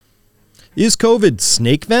Is COVID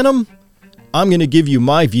snake venom? I'm going to give you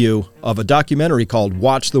my view of a documentary called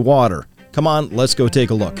Watch the Water. Come on, let's go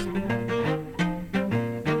take a look.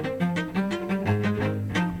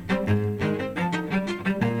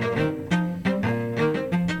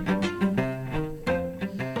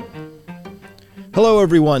 Hello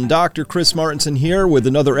everyone, Dr. Chris Martinson here with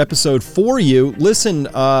another episode for you. Listen,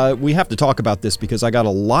 we have to talk about this because I got a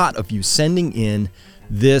lot of you sending in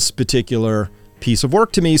this particular piece of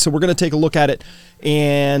work to me, so we're going to take a look at it.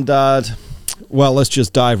 And, well, let's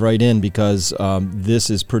just dive right in because this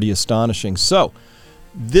is pretty astonishing. So,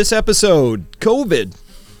 this episode, COVID.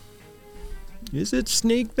 Is it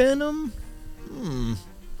snake venom?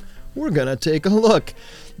 We're going to take a look.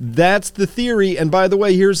 That's the theory. And by the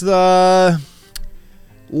way, here's the...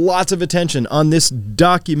 lots of attention on this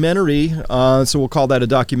documentary, so we'll call that a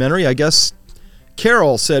documentary, I guess.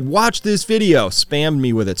 Carol said, watch this video, spammed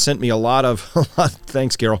me with it, sent me a lot of,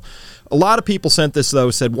 thanks Carol. A lot of people sent this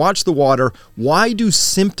though, said, watch the water. Why do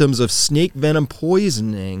symptoms of snake venom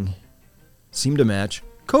poisoning seem to match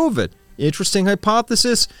COVID? Interesting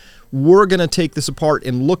hypothesis. We're going to take this apart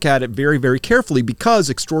and look at it very, very carefully because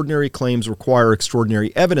extraordinary claims require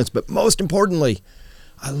extraordinary evidence, but most importantly,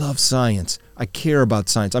 I love science. I care about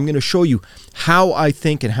science. I'm going to show you how I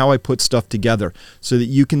think and how I put stuff together so that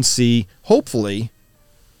you can see, hopefully,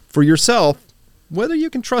 for yourself, whether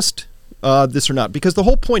you can trust this or not. Because the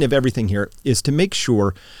whole point of everything here is to make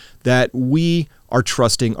sure that we are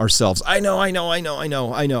trusting ourselves. I know.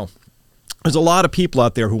 There's a lot of people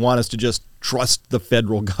out there who want us to just trust the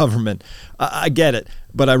federal government. I get it,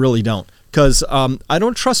 but I really don't. Because I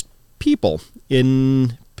don't trust people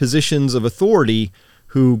in positions of authority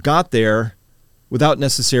who got there without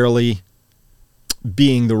necessarily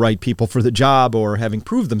being the right people for the job or having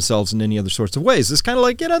proved themselves in any other sorts of ways. It's kind of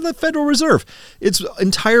like, the Federal Reserve. It's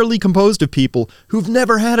entirely composed of people who've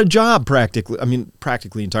never had a job practically. I mean,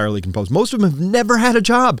 practically entirely composed. Most of them have never had a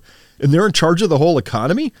job, and they're in charge of the whole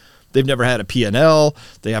economy. They've never had a P&L.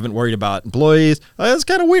 They haven't worried about employees. It's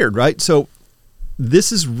kind of weird, right? So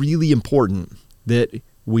this is really important that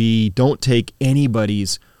we don't take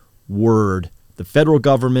anybody's word. The federal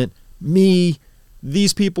government, me,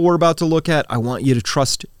 these people we're about to look at, I want you to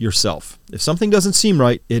trust yourself. If something doesn't seem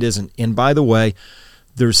right, it isn't. And by the way,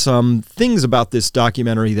 there's some things about this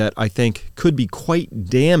documentary that I think could be quite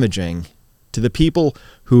damaging to the people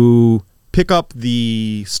who pick up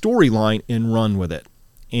the storyline and run with it.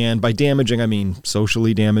 And by damaging, I mean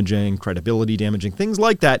socially damaging, credibility damaging, things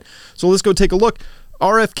like that. So let's go take a look.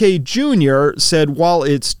 RFK Jr. said, while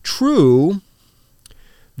it's true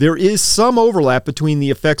there is some overlap between the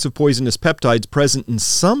effects of poisonous peptides present in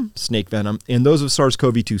some snake venom and those of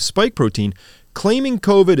SARS-CoV-2 spike protein, claiming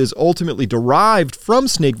COVID is ultimately derived from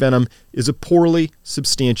snake venom is a poorly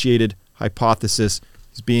substantiated hypothesis.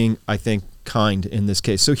 He's being, I think, kind in this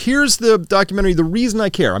case. So here's the documentary. The reason I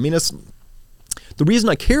care, the reason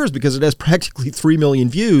I care is because it has practically 3 million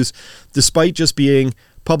views, despite just being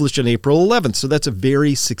published on April 11th. So that's a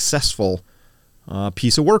very successful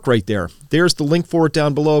piece of work right there. There's the link for it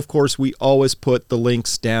down below. Of course, we always put the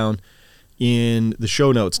links down in the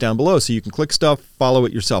show notes down below so you can click stuff, follow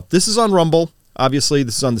it yourself. This is on Rumble. Obviously,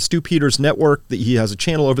 this is on the Stu Peters network. He has a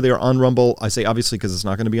channel over there on Rumble. I say obviously because it's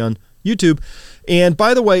not going to be on YouTube. And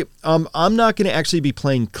by the way, I'm not going to actually be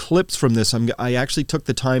playing clips from this. I actually took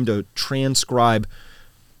the time to transcribe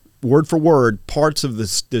word for word parts of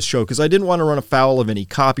this show because I didn't want to run afoul of any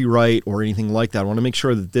copyright or anything like that. I want to make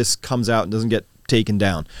sure that this comes out and doesn't get taken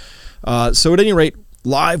down. So at any rate,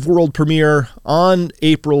 live world premiere on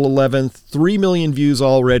April 11th, 3 million views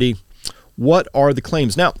already. What are the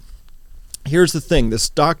claims? Now, here's the thing. This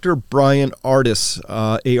Dr. Brian Ardis,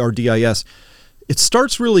 A-R-D-I-S, it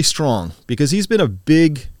starts really strong because he's been a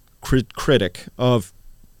big critic of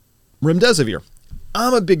Remdesivir.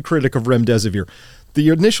 I'm a big critic of Remdesivir. The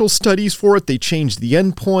initial studies for it, they changed the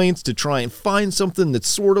endpoints to try and find something that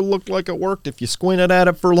sort of looked like it worked. If you squinted at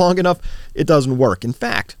it for long enough, it doesn't work. In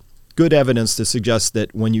fact, good evidence to suggest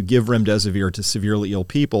that when you give Remdesivir to severely ill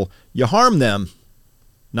people, you harm them,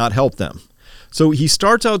 not help them. So he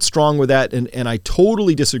starts out strong with that, and I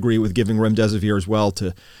totally disagree with giving Remdesivir as well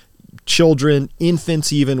to children,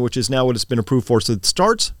 infants even, which is now what it's been approved for. So it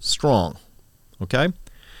starts strong, okay?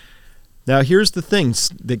 Now, here's the things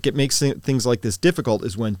that makes things like this difficult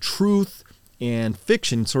is when truth and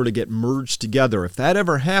fiction sort of get merged together. If that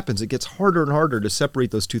ever happens, it gets harder and harder to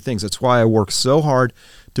separate those two things. That's why I work so hard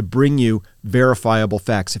to bring you verifiable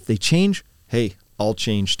facts. If they change, hey, I'll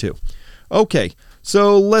change too. Okay,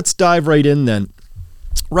 so let's dive right in then.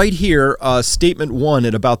 Right here, statement 1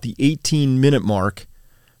 at about the 18-minute mark,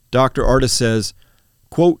 Dr. Ardis says,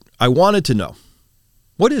 quote, I wanted to know,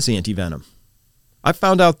 What is antivenom? I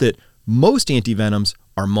found out that most antivenoms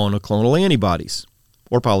are monoclonal antibodies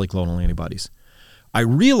or polyclonal antibodies. I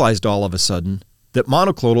realized all of a sudden that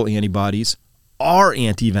monoclonal antibodies are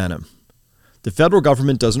antivenom. The federal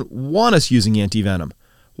government doesn't want us using antivenom.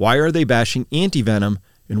 Why are they bashing antivenom,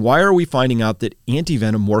 and why are we finding out that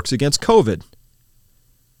antivenom works against COVID?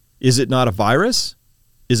 Is it not a virus?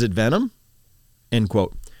 Is it venom? End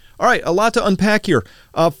quote. All right, a lot to unpack here.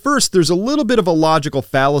 First, there's a little bit of a logical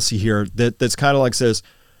fallacy here that's kind of like says,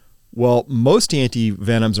 well, most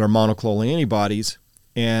antivenoms are monoclonal antibodies,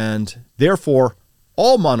 and therefore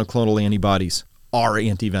all monoclonal antibodies are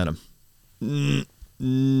antivenom.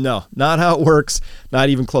 No, not how it works. Not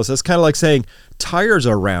even close. That's kind of like saying tires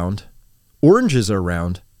are round, oranges are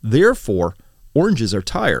round, therefore oranges are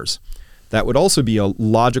tires. That would also be a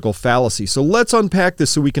logical fallacy. So let's unpack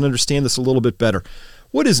this so we can understand this a little bit better.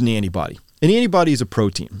 What is an antibody? An antibody is a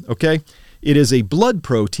protein, okay? It is a blood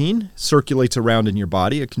protein, circulates around in your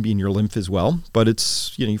body. It can be in your lymph as well, but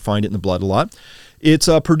it's, you find it in the blood a lot. It's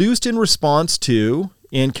produced in response to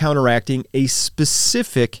and counteracting a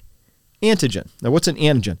specific antigen. Now, what's an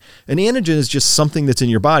antigen? An antigen is just something that's in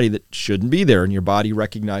your body that shouldn't be there, and your body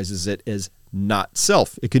recognizes it as not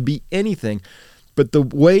self. It could be anything, but the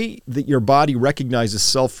way that your body recognizes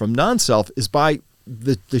self from non-self is by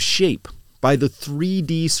the shape, by the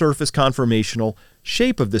 3D surface conformational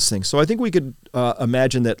shape of this thing. So I think we could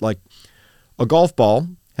imagine that like a golf ball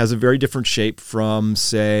has a very different shape from,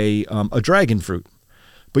 say, a dragon fruit.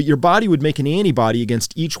 But your body would make an antibody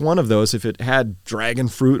against each one of those if it had dragon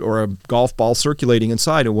fruit or a golf ball circulating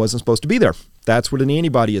inside. It wasn't supposed to be there. That's what an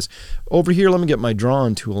antibody is. Over here, let me get my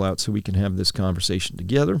drawing tool out so we can have this conversation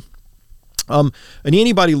together. An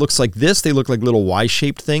antibody looks like this. They look like little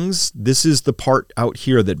Y-shaped things. This is the part out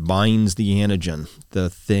here that binds the antigen, the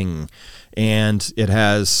thing. And it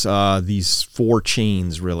has these 4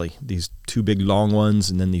 chains, really. These 2 big long ones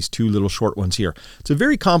and then these 2 little short ones here. It's a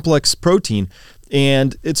very complex protein,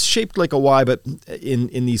 and it's shaped like a Y, but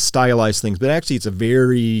in these stylized things. But actually,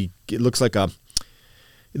 it looks like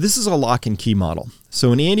this is a lock and key model.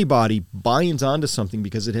 So an antibody binds onto something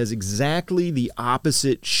because it has exactly the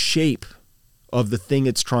opposite shape of the thing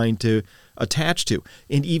it's trying to attach to,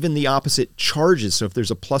 and even the opposite charges. So if there's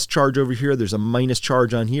a plus charge over here, there's a minus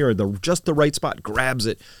charge on here, just the right spot grabs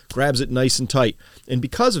it nice and tight. And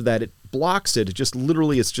because of that, it blocks it.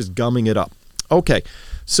 It's just gumming it up. Okay,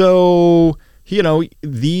 so,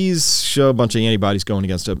 these show a bunch of antibodies going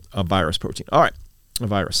against a virus protein. All right, a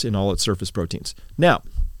virus in all its surface proteins. Now,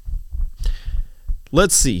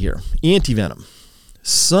 let's see here. Antivenom.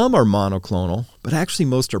 Some are monoclonal, but actually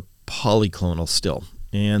most are polyclonal still.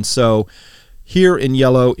 And so here in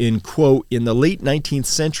yellow, in quote, in the late 19th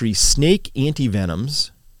century, snake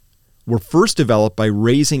antivenoms were first developed by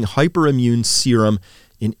raising hyperimmune serum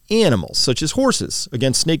in animals, such as horses,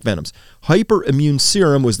 against snake venoms. Hyperimmune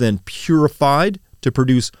serum was then purified to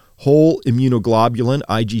produce whole immunoglobulin,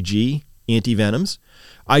 IgG, antivenoms.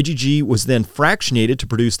 IgG was then fractionated to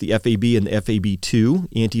produce the FAB and the FAB2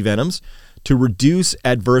 antivenoms to reduce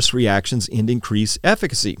adverse reactions and increase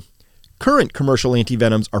efficacy. Current commercial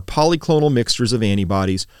antivenoms are polyclonal mixtures of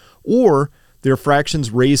antibodies, or their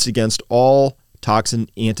fractions raised against all toxin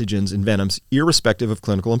antigens and venoms, irrespective of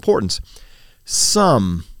clinical importance.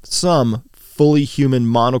 Some fully human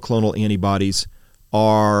monoclonal antibodies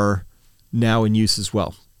are now in use as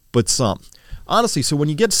well, but some. Honestly, so when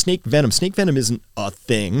you get snake venom isn't a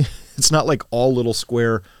thing. It's not like all little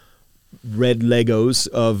square red Legos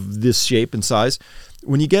of this shape and size.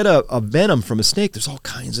 When you get a venom from a snake, there's all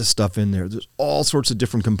kinds of stuff in there. There's all sorts of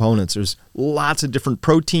different components. There's lots of different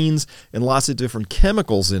proteins and lots of different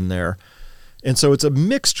chemicals in there. And so it's a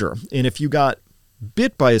mixture. And if you got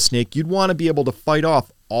bit by a snake, you'd want to be able to fight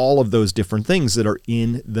off all of those different things that are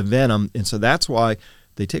in the venom. And so that's why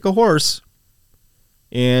they take a horse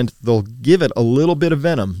and they'll give it a little bit of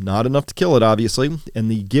venom, not enough to kill it, obviously. And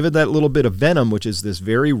they give it that little bit of venom, which is this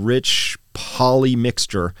very rich poly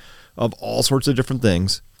mixture of all sorts of different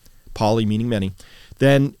things, poly meaning many,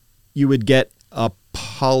 then you would get a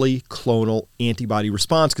polyclonal antibody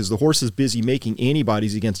response because the horse is busy making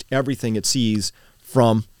antibodies against everything it sees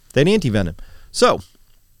from that antivenom. So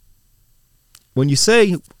when he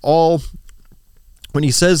says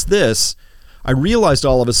this, I realized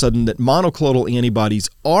all of a sudden that monoclonal antibodies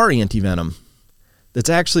are antivenom. That's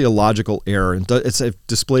actually a logical error, and it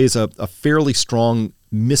displays a fairly strong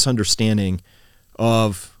misunderstanding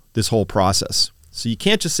of this whole process. So you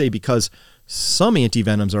can't just say because some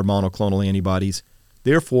antivenoms are monoclonal antibodies,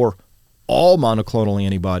 therefore all monoclonal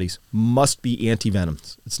antibodies must be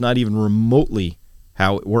antivenoms. It's not even remotely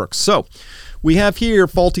how it works. So we have here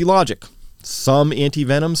faulty logic. Some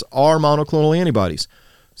antivenoms are monoclonal antibodies.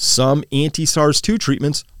 Some anti-SARS-2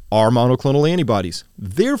 treatments are monoclonal antibodies.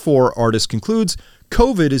 Therefore, Ardis concludes,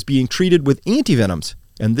 COVID is being treated with antivenoms,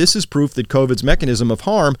 and this is proof that COVID's mechanism of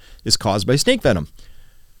harm is caused by snake venom.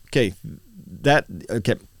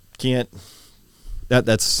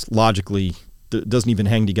 That's logically doesn't even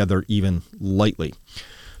hang together even lightly.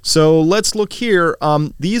 So let's look here.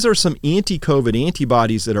 These are some anti-COVID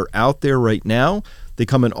antibodies that are out there right now. They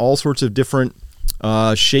come in all sorts of different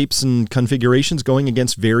shapes and configurations going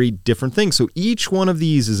against very different things. So each one of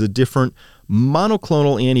these is a different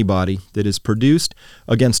monoclonal antibody that is produced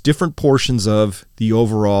against different portions of the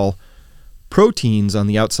overall proteins on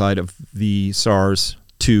the outside of the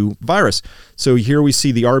SARS-2 virus. So here we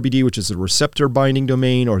see the RBD, which is the receptor binding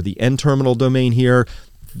domain, or the N-terminal domain here.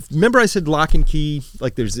 Remember I said lock and key?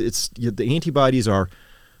 Like the antibodies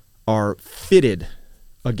are fitted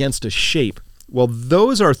against a shape. Well,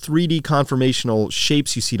 those are 3D conformational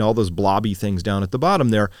shapes. You see all those blobby things down at the bottom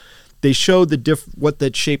there. They show what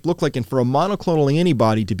that shape looked like. And for a monoclonal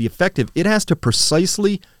antibody to be effective, it has to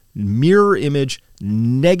precisely mirror image,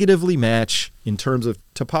 negatively match in terms of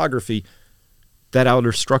topography, that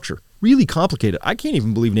outer structure. Really complicated. I can't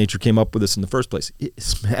even believe nature came up with this in the first place.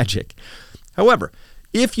 It's magic. However,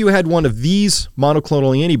 if you had one of these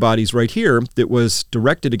monoclonal antibodies right here that was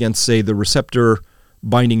directed against, say, the receptor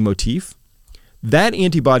binding motif, that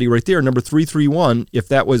antibody right there, number 331, if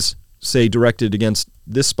that was, say, directed against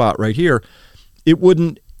this spot right here, it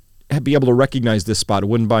wouldn't be able to recognize this spot. It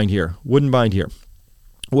wouldn't bind here, wouldn't bind here,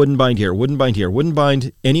 wouldn't bind here, wouldn't bind here, wouldn't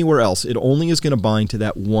bind anywhere else. It only is going to bind to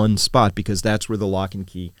that one spot because that's where the lock and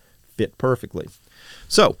key fit perfectly.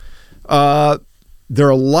 So there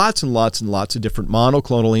are lots and lots and lots of different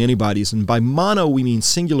monoclonal antibodies. And by mono, we mean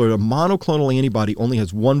singular. A monoclonal antibody only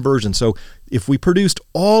has one version. So if we produced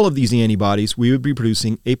all of these antibodies, we would be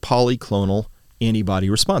producing a polyclonal antibody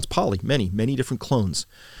response. Poly, many different clones.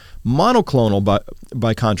 Monoclonal,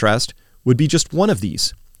 by contrast, would be just one of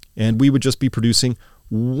these. And we would just be producing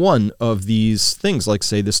one of these things, like,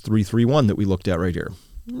 say, this 331 that we looked at right here.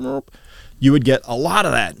 You would get a lot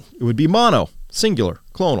of that. It would be mono, singular,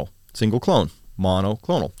 clonal, single clone,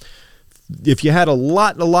 monoclonal. If you had a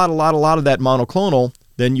lot of that monoclonal,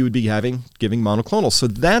 then you would be giving monoclonal. So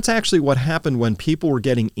that's actually what happened when people were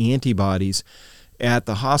getting antibodies at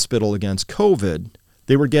the hospital against COVID.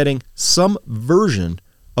 They were getting some version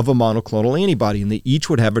of a monoclonal antibody, and they each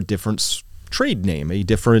would have a different trade name, a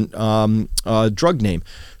different drug name.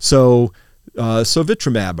 So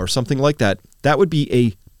Sovitramab or something like that, that would be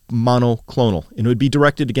a monoclonal, and it would be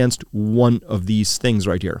directed against one of these things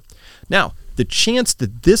right here. Now, the chance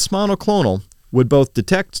that this monoclonal would both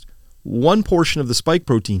detect one portion of the spike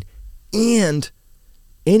protein and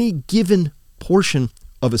any given portion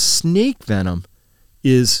of a snake venom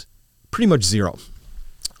is pretty much zero.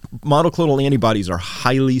 Monoclonal antibodies are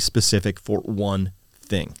highly specific for one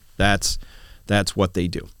thing. That's what they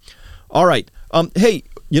do. All right. Hey,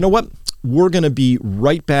 you know what? We're going to be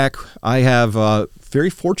right back. I have very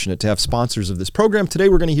fortunate to have sponsors of this program. Today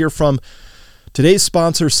we're going to hear from today's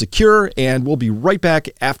sponsor, Secure, and we'll be right back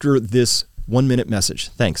after this 1-minute message.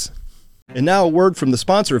 Thanks. And now a word from the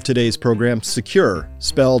sponsor of today's program, Secure,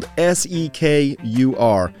 spelled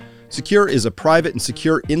S-E-K-U-R. Secure is a private and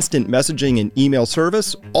secure instant messaging and email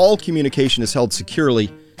service. All communication is held securely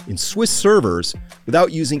in Swiss servers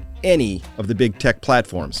without using any of the big tech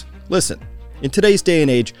platforms. Listen, in today's day and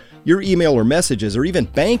age, your email or messages or even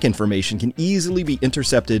bank information can easily be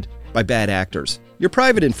intercepted by bad actors. Your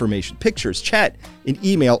private information, pictures, chat, and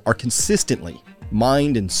email are consistently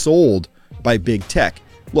mined and sold by big tech.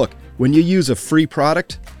 Look, when you use a free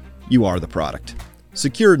product, you are the product.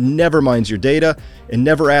 Secure never mines your data and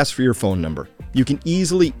never asks for your phone number. You can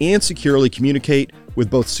easily and securely communicate with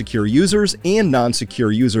both secure users and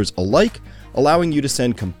non-secure users alike, allowing you to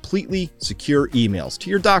send completely secure emails to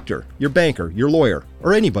your doctor, your banker, your lawyer,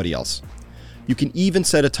 or anybody else. You can even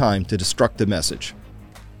set a time to destruct the message.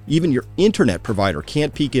 Even your internet provider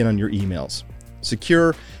can't peek in on your emails.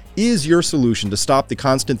 Secure is your solution to stop the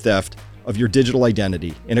constant theft of your digital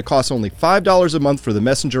identity, and it costs only $5 a month for the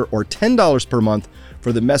Messenger or $10 per month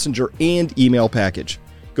for the Messenger and email package.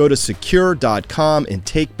 Go to secure.com and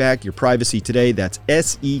take back your privacy today. That's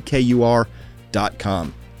SEKUR.com.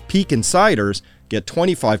 Peak Insiders get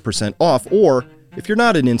 25% off, or if you're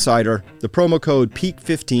not an insider, the promo code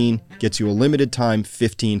PEAK15 gets you a limited time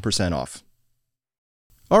 15% off.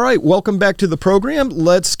 All right, welcome back to the program.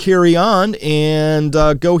 Let's carry on and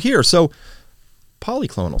go here. So,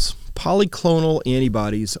 polyclonals. Polyclonal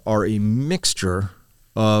antibodies are a mixture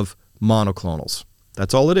of monoclonals.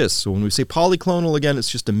 That's all it is. So when we say polyclonal, again, it's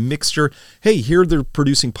just a mixture. Hey, here they're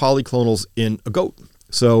producing polyclonals in a goat.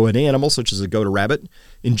 So an animal, such as a goat or rabbit,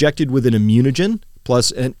 injected with an immunogen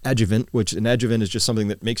plus an adjuvant, which an adjuvant is just something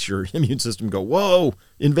that makes your immune system go, whoa,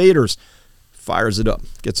 invaders, fires it up,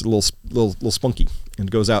 gets a little spunky,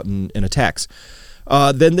 and goes out and attacks.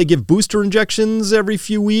 Then they give booster injections every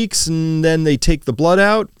few weeks, and then they take the blood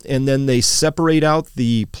out, and then they separate out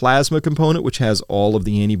the plasma component, which has all of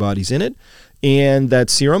the antibodies in it, and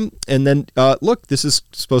that serum. And then, look, this is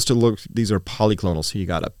supposed to look, these are polyclonal. So you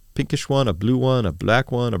got a pinkish one, a blue one, a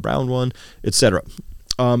black one, a brown one, etc.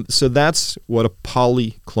 So that's what a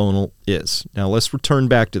polyclonal is. Now let's return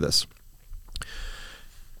back to this.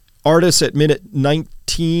 Artis at minute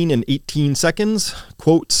 19 and 18 seconds,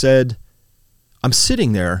 quote, said, I'm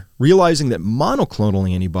sitting there realizing that monoclonal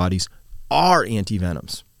antibodies are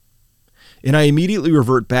antivenoms. And I immediately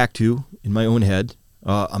revert back to, in my own head,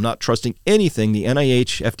 I'm not trusting anything the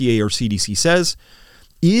NIH, FDA, or CDC says.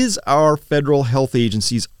 Is our federal health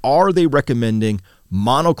agencies, are they recommending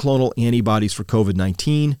monoclonal antibodies for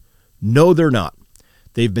COVID-19? No, they're not.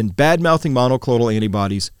 They've been bad-mouthing monoclonal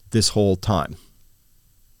antibodies this whole time.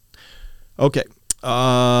 Okay,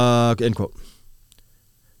 end quote.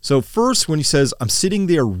 So first, when he says, I'm sitting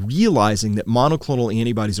there realizing that monoclonal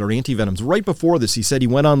antibodies are antivenoms, right before this, he said he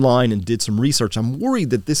went online and did some research. I'm worried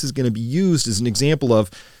that this is going to be used as an example of,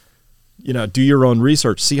 do your own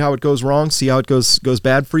research. See how it goes wrong? See how it goes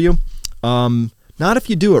bad for you? Not if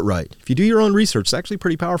you do it right. If you do your own research, it's actually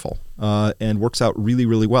pretty powerful and works out really,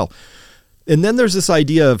 really well. And then there's this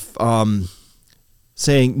idea of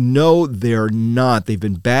saying, no, they're not. They've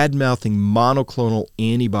been bad-mouthing monoclonal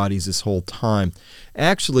antibodies this whole time.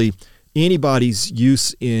 Actually, antibodies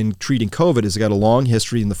use in treating COVID has got a long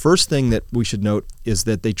history, and the first thing that we should note is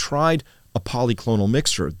that they tried a polyclonal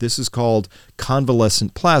mixture. This is called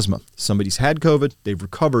convalescent plasma. Somebody's had COVID, they've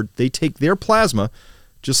recovered, they take their plasma,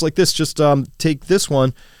 just like this, just take this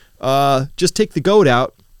one, just take the goat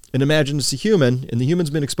out, and imagine it's a human, and the human's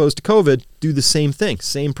been exposed to COVID, do the same thing,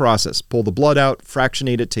 same process. Pull the blood out,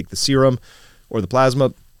 fractionate it, take the serum or the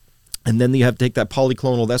plasma, and then you have to take that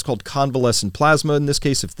polyclonal, that's called convalescent plasma in this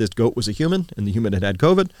case, if this goat was a human and the human had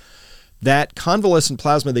COVID. That convalescent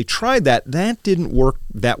plasma, they tried that didn't work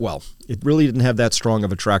that well. It really didn't have that strong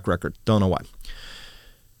of a track record. Don't know why.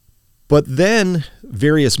 But then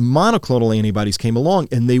various monoclonal antibodies came along,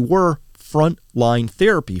 and they were frontline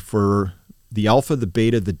therapy for the alpha, the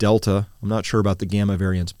beta, the delta. I'm not sure about the gamma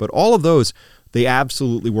variants, but all of those, they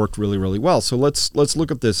absolutely worked really, really well. So let's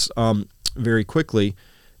look at this very quickly.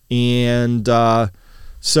 And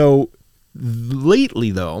so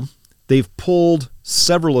lately, though, they've pulled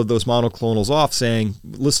several of those monoclonals off, saying,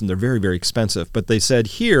 listen, they're very, very expensive. But they said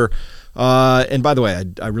here, and by the way,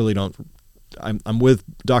 I really don't, I'm with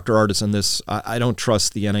Dr. Artis on this. I don't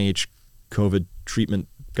trust the NIH COVID treatment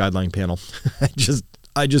guideline panel.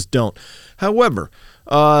 I just don't. However,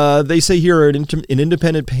 they say here an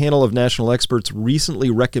independent panel of national experts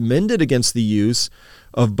recently recommended against the use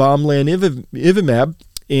of bamlanivimab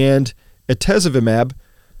and atezolizumab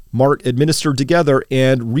administered together,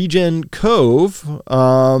 and REGEN-COV,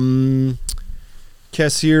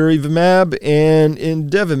 casirivimab, and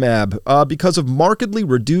indevimab because of markedly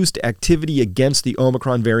reduced activity against the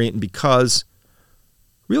Omicron variant, and because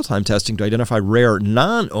real-time testing to identify rare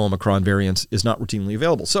non-Omicron variants is not routinely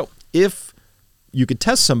available. So if you could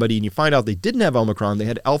test somebody and you find out they didn't have Omicron, they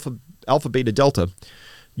had alpha, beta, delta,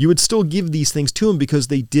 you would still give these things to them because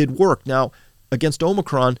they did work. Now, against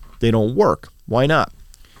Omicron, they don't work. Why not?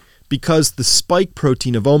 Because the spike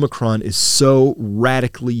protein of Omicron is so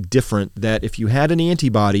radically different that if you had an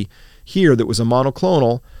antibody here that was a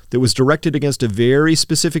monoclonal that was directed against a very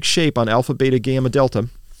specific shape on alpha, beta, gamma, delta,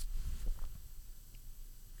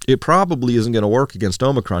 it probably isn't going to work against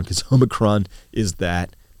Omicron because Omicron is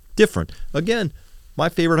that different. Again, my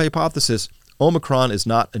favorite hypothesis, Omicron is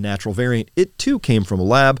not a natural variant. It too came from a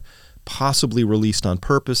lab, possibly released on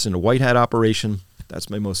purpose in a white hat operation. That's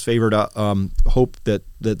my most favorite hope that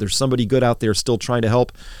there's somebody good out there still trying to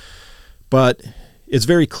help. But it's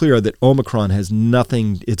very clear that Omicron has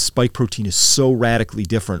nothing, its spike protein is so radically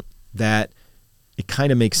different that it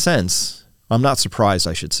kind of makes sense. I'm not surprised,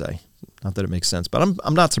 I should say. Not that it makes sense, but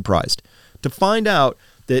I'm not surprised to find out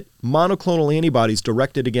that monoclonal antibodies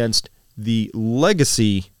directed against the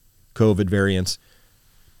legacy COVID variants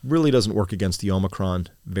really doesn't work against the Omicron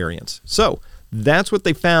variants. So that's what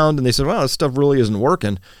they found, and they said, wow, this stuff really isn't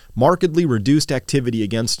working. Markedly reduced activity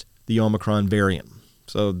against the Omicron variant.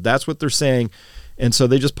 So that's what they're saying, and so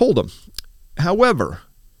they just pulled them. However,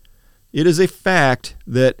 it is a fact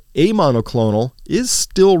that a monoclonal is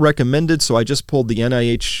still recommended. So I just pulled the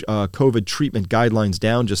NIH COVID treatment guidelines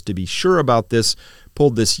down just to be sure about this.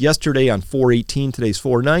 Pulled this yesterday on 4/18. Today's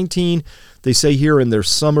 4/19. They say here in their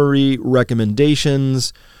summary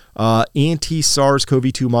recommendations,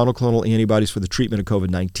 anti-SARS-CoV-2 monoclonal antibodies for the treatment of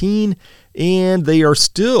COVID-19, and they are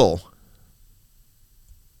still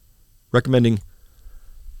recommending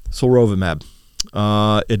Sotrovimab,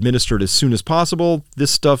 administered as soon as possible.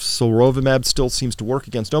 This stuff, Sotrovimab, still seems to work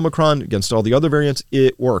against Omicron, against all the other variants.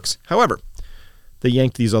 It works. However, they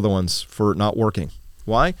yanked these other ones for not working.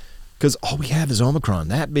 Why? Because all we have is Omicron.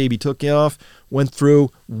 That baby took off, went through,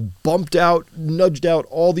 bumped out, nudged out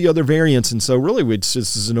all the other variants. And so really, this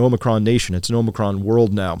is an Omicron nation. It's an Omicron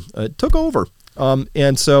world now. It took over.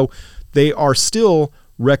 And so they are still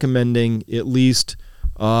recommending at least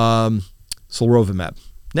Sotrovimab.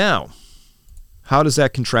 Now, how does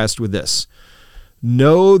that contrast with this?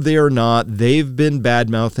 No, they're not. They've been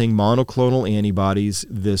bad-mouthing monoclonal antibodies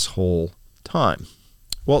this whole time.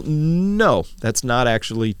 Well, no, that's not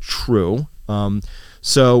actually true.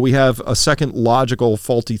 So we have a second logical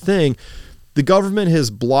faulty thing. The government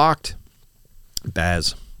has blocked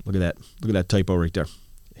Baz. Look at that. Look at that typo right there.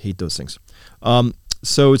 I hate those things.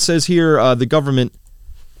 So it says here the government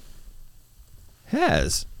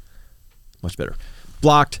has, much better,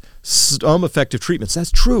 blocked some effective treatments.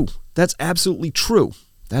 That's true. That's absolutely true.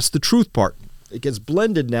 That's the truth part. It gets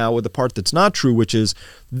blended now with the part that's not true, which is,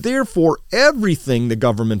 therefore, everything the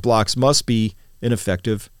government blocks must be an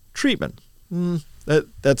effective treatment.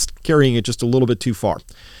 That's carrying it just a little bit too far.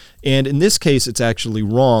 And in this case, it's actually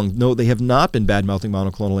wrong. No, they have not been bad-mouthing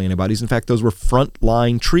monoclonal antibodies. In fact, those were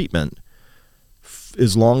frontline treatment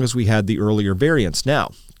as long as we had the earlier variants.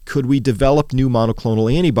 Now, could we develop new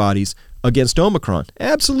monoclonal antibodies against Omicron?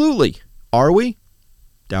 Absolutely. Are we?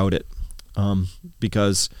 Doubt it.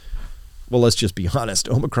 Because, well, let's just be honest.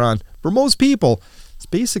 Omicron, for most people, it's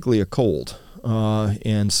basically a cold.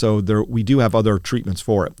 And so we do have other treatments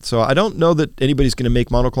for it. So I don't know that anybody's going to make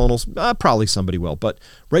monoclonals. Probably somebody will. But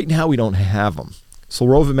right now we don't have them.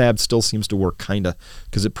 Sotrovimab still seems to work kind of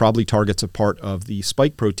because it probably targets a part of the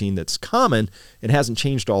spike protein that's common and hasn't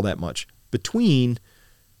changed all that much between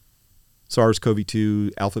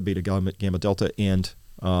SARS-CoV-2, alpha, beta, gamma, delta, and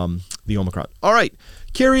the Omicron. All right,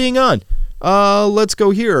 carrying on. Let's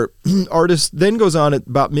go here. Artist then goes on at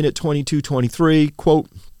about minute 22:23, quote,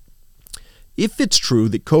 if it's true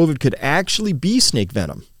that COVID could actually be snake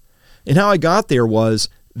venom, and how I got there was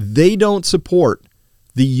they don't support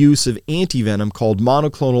the use of antivenom called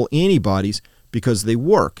monoclonal antibodies because they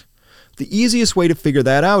work. The easiest way to figure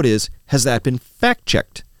that out is, has that been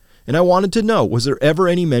fact-checked? And I wanted to know, was there ever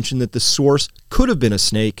any mention that the source could have been a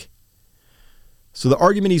snake? So the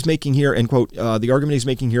argument he's making here, end quote, the argument he's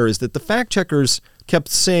making here is that the fact-checkers kept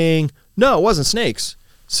saying, no, it wasn't snakes.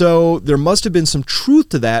 So there must have been some truth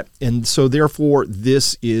to that, and so therefore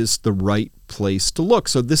this is the right place to look.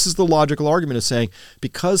 So this is the logical argument of saying,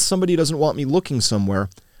 because somebody doesn't want me looking somewhere,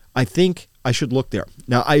 I think I should look there.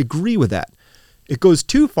 Now, I agree with that. It goes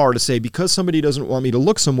too far to say, because somebody doesn't want me to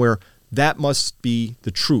look somewhere, that must be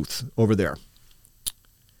the truth over there.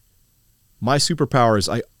 My superpower is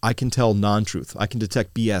I can tell non-truth. I can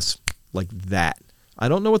detect BS like that. I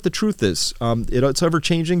don't know what the truth is. It's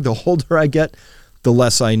ever-changing. The older I get, the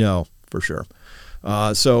less I know, for sure.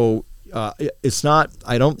 It's not,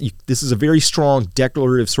 this is a very strong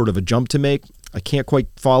declarative sort of a jump to make. I can't quite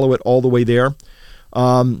follow it all the way there.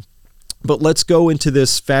 But let's go into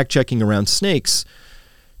this fact-checking around snakes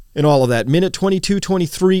and all of that. Minute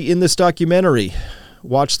 22:23 in this documentary.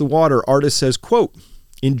 Watch the Water. Artist says, quote,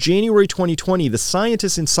 in January 2020, the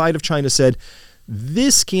scientists inside of China said,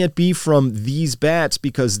 this can't be from these bats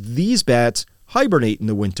because these bats hibernate in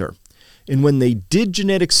the winter. And when they did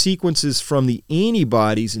genetic sequences from the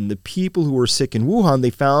antibodies in the people who were sick in Wuhan,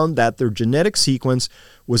 they found that their genetic sequence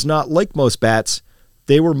was not like most bats.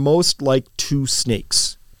 They were most like two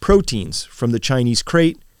snakes, proteins from the Chinese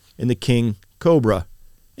crate and the king cobra,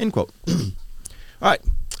 end quote. All right.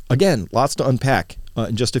 Again, lots to unpack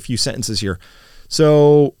in just a few sentences here.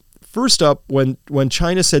 So first up, when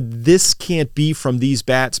China said this can't be from these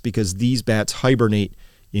bats because these bats hibernate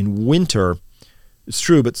in winter, it's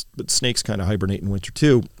true, but snakes kind of hibernate in winter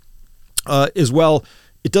too. As well,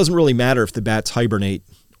 it doesn't really matter if the bats hibernate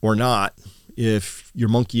or not if you're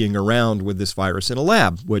monkeying around with this virus in a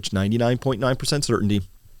lab, which 99.9% certainty,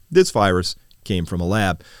 this virus came from a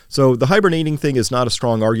lab. So the hibernating thing is not a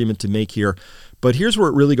strong argument to make here. But here's where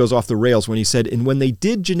it really goes off the rails when he said, and when they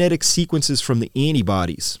did genetic sequences from the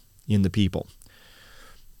antibodies in the people.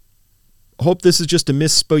 I hope this is just a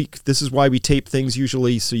misspeak. This is why we tape things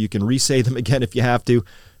usually, so you can re-say them again if you have to.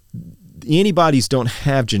 Antibodies don't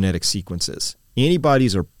have genetic sequences.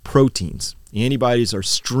 Antibodies are proteins. Antibodies are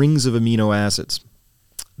strings of amino acids.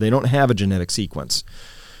 They don't have a genetic sequence.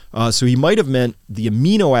 So he might have meant the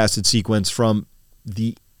amino acid sequence from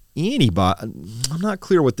the antibody. I'm not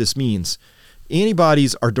clear what this means.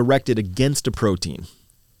 Antibodies are directed against a protein.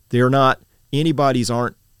 Antibodies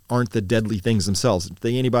aren't the deadly things themselves.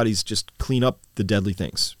 The antibodies just clean up the deadly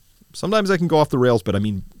things. Sometimes I can go off the rails, but I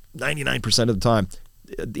mean 99% of the time.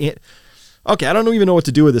 Okay, I don't even know what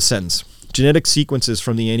to do with this sentence. Genetic sequences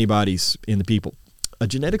from the antibodies in the people. A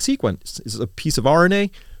genetic sequence is a piece of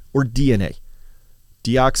RNA or DNA.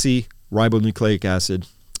 Deoxyribonucleic acid,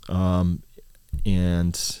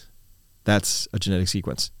 and that's a genetic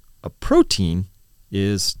sequence. A protein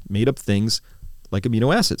is made of things like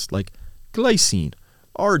amino acids, like glycine,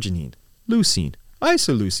 arginine, leucine,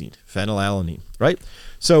 isoleucine, phenylalanine, right?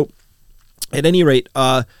 So at any rate,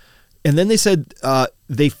 and then they said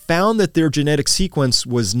they found that their genetic sequence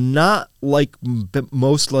was not like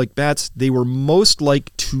most like bats. They were most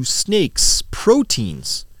like to snakes,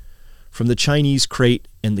 proteins from the Chinese crate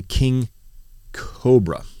and the king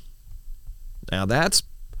cobra. Now it's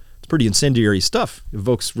pretty incendiary stuff. It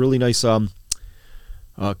evokes really nice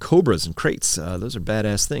cobras and crates. Those are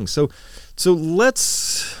badass things. So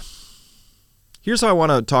here's how I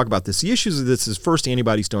want to talk about this. The issues of this is, first,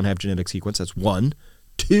 antibodies don't have genetic sequence. That's one.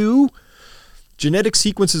 Two, genetic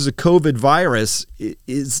sequences of COVID virus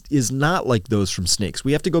is not like those from snakes.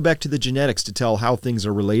 We have to go back to the genetics to tell how things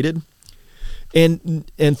are related. And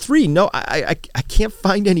three, no, I can't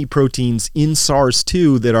find any proteins in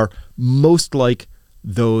SARS-2 that are most like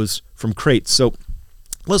those from crates. So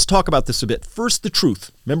let's talk about this a bit. First, the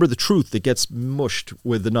truth. Remember the truth that gets mushed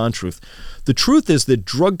with the non-truth. The truth is that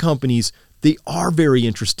drug companies, they are very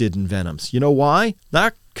interested in venoms. You know why?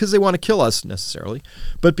 Not because they want to kill us necessarily,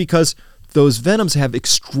 but because those venoms have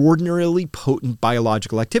extraordinarily potent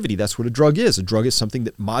biological activity. That's what a drug is. A drug is something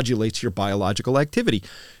that modulates your biological activity.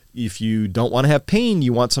 If you don't want to have pain,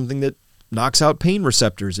 you want something that knocks out pain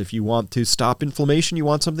receptors. If you want to stop inflammation, you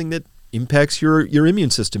want something that impacts your immune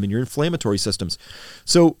system and your inflammatory systems.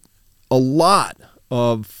 So a lot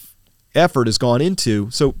of effort has gone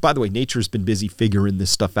into, so by the way, nature's been busy figuring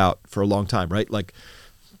this stuff out for a long time, right? Like,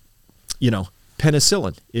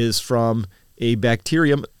 penicillin is from a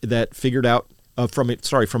bacterium that figured out, from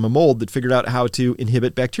a mold that figured out how to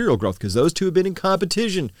inhibit bacterial growth, because those two have been in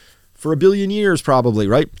competition for 1 billion years probably,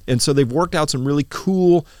 right? And so they've worked out some really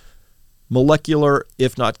cool molecular,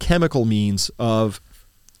 if not chemical, means of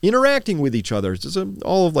interacting with each other.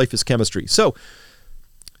 All of life is chemistry. So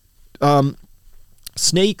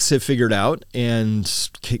snakes have figured out, and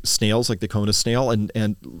snails like the Kona snail and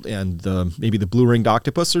maybe the blue-ringed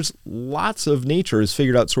octopus, there's lots of nature has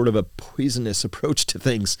figured out sort of a poisonous approach to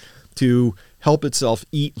things to help itself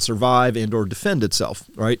eat and survive and or defend itself,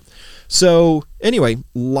 right? So anyway,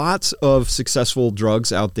 lots of successful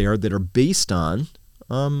drugs out there that are based on,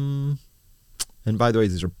 and by the way,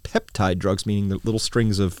 these are peptide drugs, meaning the little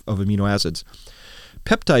strings of amino acids.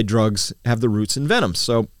 Peptide drugs have the roots in venom.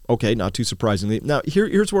 So, okay, not too surprisingly. Now,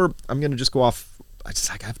 here's where I'm going to just go off. I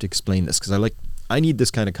have to explain this because I need this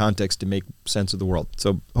kind of context to make sense of the world.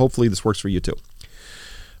 So hopefully this works for you too.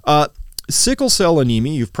 Sickle cell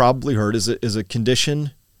anemia, you've probably heard, is a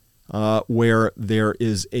condition where there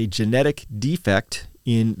is a genetic defect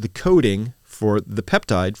in the coding for the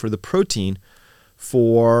peptide, for the protein,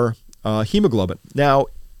 for hemoglobin. Now,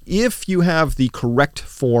 if you have the correct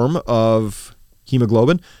form of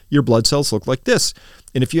hemoglobin, your blood cells look like this.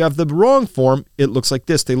 And if you have the wrong form, it looks like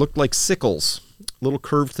this. They look like sickles, little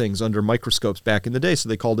curved things under microscopes back in the day. So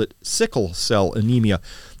they called it sickle cell anemia.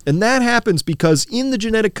 And that happens because in the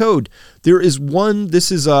genetic code, there is one,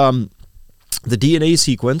 this is the DNA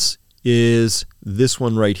sequence is this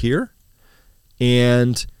one right here.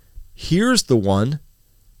 And here's the one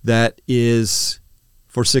that is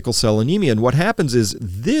for sickle cell anemia. And what happens is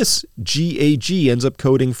this GAG ends up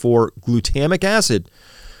coding for glutamic acid.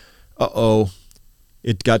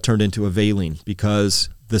 It got turned into a valine because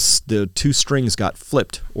the two strings got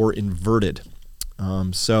flipped or inverted.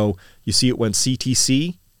 So you see it went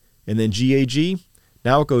CTC and then GAG.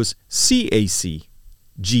 Now it goes CAC,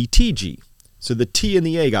 GTG. So the T and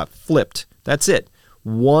the A got flipped. That's it.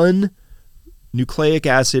 One nucleic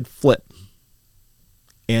acid flip.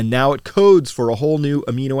 And now it codes for a whole new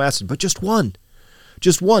amino acid, but just one.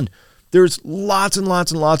 Just one. There's lots and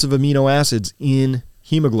lots and lots of amino acids in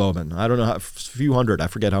hemoglobin. I don't know, a few hundred. I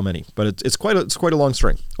forget how many, but it's quite a long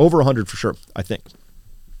string. Over 100 for sure, I think.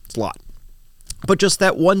 It's a lot. But just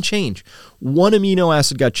that one change. One amino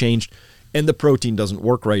acid got changed, and the protein doesn't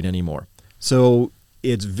work right anymore. So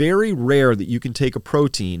it's very rare that you can take a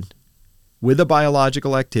protein with a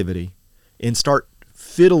biological activity and start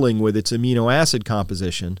fiddling with its amino acid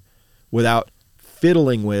composition without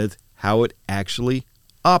fiddling with how it actually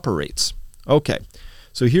operates. Okay,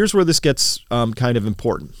 so here's where this gets kind of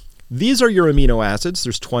important. These are your amino acids.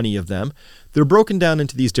 There's 20 of them. They're broken down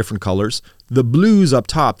into these different colors. The blues up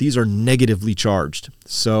top, these are negatively charged.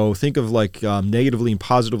 So think of like negatively and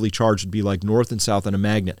positively charged would be like north and south on a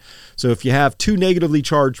magnet. So if you have two negatively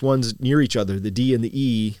charged ones near each other, the D and the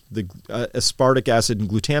E, the aspartic acid and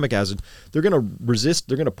glutamic acid, they're going to resist,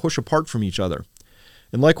 they're going to push apart from each other.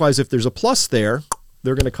 And likewise, if there's a plus there,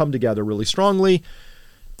 they're going to come together really strongly.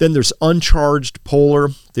 Then there's uncharged polar.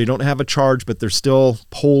 They don't have a charge, but they're still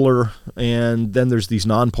polar. And then there's these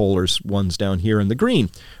non-polars ones down here in the green.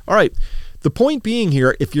 All right. The point being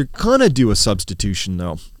here, if you're going to do a substitution,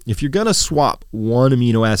 though, if you're going to swap one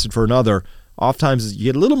amino acid for another, oftentimes you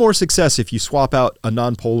get a little more success if you swap out a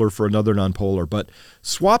non-polar for another non-polar. But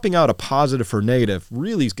swapping out a positive for negative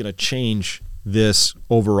really is going to change this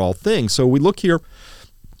overall thing. So we look here.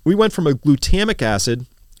 We went from a glutamic acid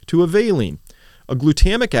to a valine. A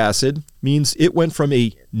glutamic acid means it went from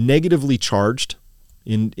a negatively charged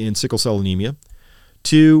in sickle cell anemia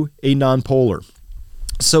to a nonpolar.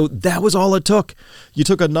 So that was all it took. You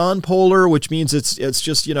took a nonpolar, which means it's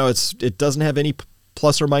just, it doesn't have any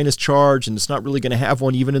plus or minus charge, and it's not really going to have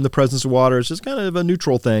one even in the presence of water. It's just kind of a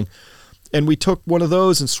neutral thing. And we took one of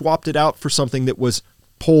those and swapped it out for something that was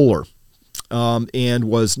polar and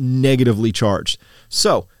was negatively charged.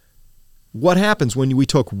 So what happens when we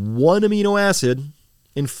took one amino acid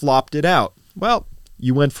and flopped it out? Well,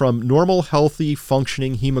 you went from normal, healthy,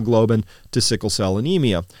 functioning hemoglobin to sickle cell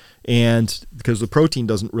anemia, and because the protein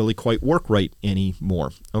doesn't really quite work right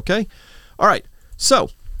anymore. Okay? All right.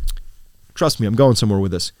 So, trust me, I'm going somewhere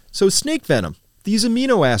with this. So, snake venom, these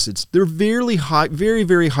amino acids, they're very,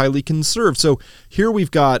 very highly conserved. So here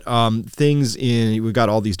we've got we've got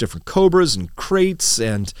all these different cobras and crates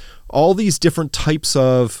and all these different types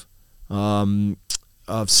of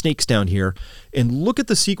snakes down here, and look at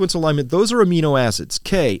the sequence alignment. Those are amino acids: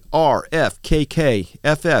 K, R, F, KK,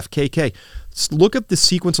 FF, KK. Look at the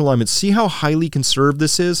sequence alignment. See how highly conserved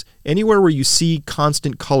this is? Anywhere where you see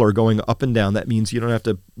constant color going up and down, that means you don't have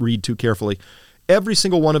to read too carefully. Every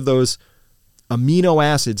single one of those amino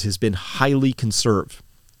acids has been highly conserved,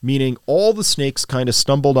 meaning all the snakes kind of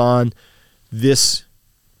stumbled on this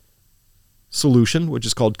solution, which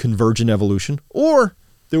is called convergent evolution, or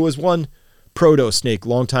there was one proto-snake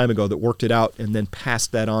long time ago that worked it out and then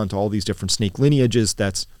passed that on to all these different snake lineages.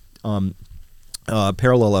 That's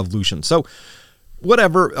parallel evolution. So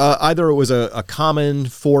whatever, either it was a common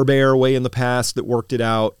forebear way in the past that worked it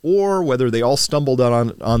out, or whether they all stumbled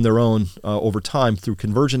on their own over time through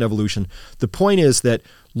convergent evolution. The point is that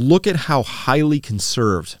look at how highly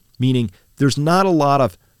conserved, meaning there's not a lot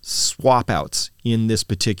of swap outs in this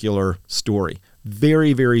particular story.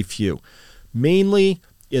 Very, very few. Mainly,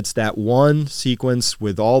 it's that one sequence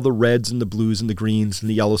with all the reds and the blues and the greens and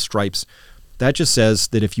the yellow stripes. That just says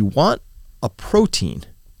that if you want a protein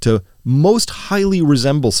to most highly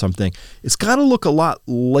resemble something, it's got to look a lot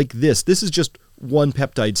like this. This is just one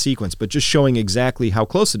peptide sequence, but just showing exactly how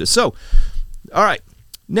close it is. So, all right,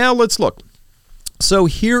 now let's look. So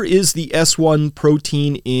here is the S1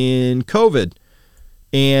 protein in COVID.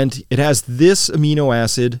 And it has this amino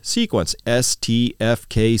acid sequence,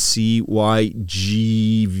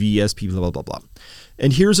 STFKCYGVSP, blah, blah, blah.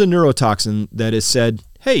 And here's a neurotoxin that is said,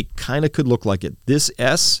 hey, kind of could look like it. This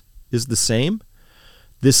S is the same.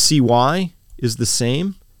 This CY is the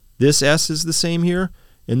same. This S is the same here.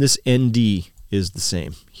 And this ND is the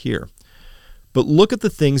same here. But look at the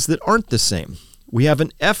things that aren't the same. We have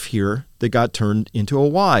an F here that got turned into a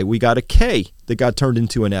Y. We got a K that got turned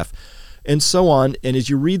into an F. And so on. And as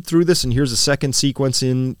you read through this, and here's a second sequence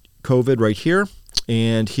in COVID right here,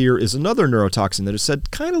 and here is another neurotoxin that is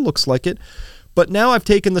said kind of looks like it. But now I've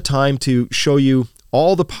taken the time to show you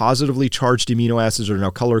all the positively charged amino acids are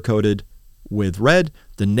now color-coded with red.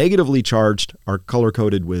 The negatively charged are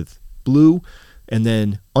color-coded with blue. And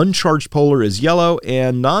then uncharged polar is yellow,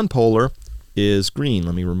 and non-polar is green.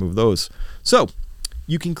 Let me remove those. So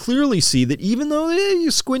you can clearly see that even though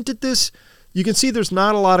you squint at this, you can see there's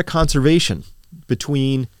not a lot of conservation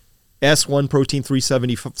between S1 protein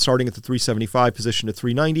 370 starting at the 375 position to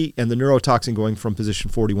 390 and the neurotoxin going from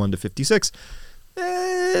position 41 to 56.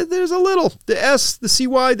 There's a little. The S, the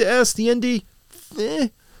CY, the S, the ND.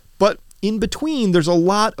 But in between, there's a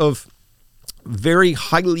lot of very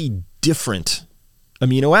highly different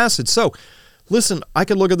amino acids. So listen, I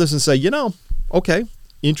could look at this and say, okay,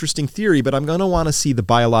 interesting theory, but I'm going to want to see the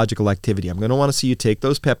biological activity. I'm going to want to see you take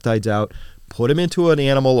those peptides out, put them into an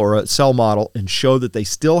animal or a cell model and show that they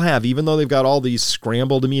still have, even though they've got all these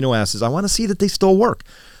scrambled amino acids, I want to see that they still work.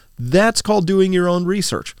 That's called doing your own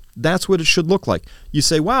research. That's what it should look like. You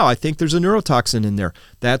say, wow, I think there's a neurotoxin in there.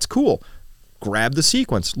 That's cool. Grab the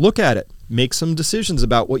sequence, look at it, make some decisions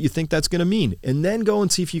about what you think that's going to mean, and then go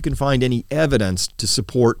and see if you can find any evidence to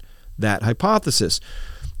support that hypothesis.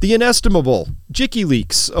 The inestimable Jicky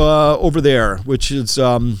Leaks over there, which is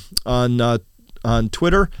on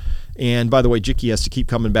Twitter. And by the way, Jicky has to keep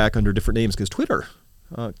coming back under different names because Twitter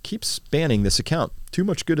keeps banning this account. Too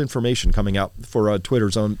much good information coming out for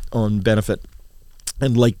Twitter's own benefit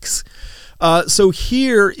and likes. So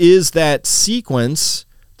here is that sequence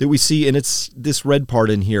that we see, and it's this red part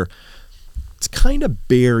in here. It's kind of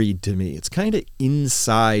buried to me. It's kind of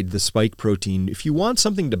inside the spike protein. If you want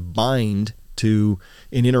something to bind to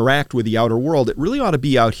and interact with the outer world, it really ought to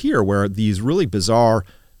be out here where these really bizarre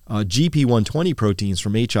GP120 proteins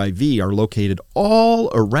from HIV are located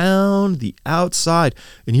all around the outside.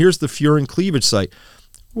 And here's the furin cleavage site,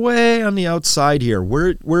 way on the outside here,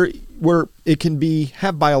 where it can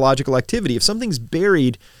have biological activity. If something's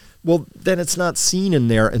buried, well, then it's not seen in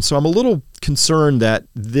there. And so I'm a little concerned that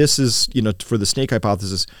this is, for the snake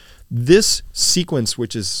hypothesis, this sequence,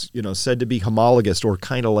 which is, said to be homologous or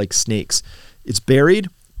kind of like snakes, it's buried.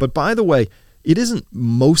 But by the way, it isn't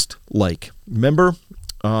most like. Remember,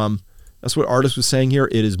 that's what Artis was saying here.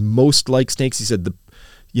 It is most like snakes. He said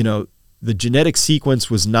the genetic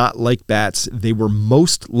sequence was not like bats. They were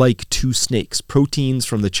most like two snakes, proteins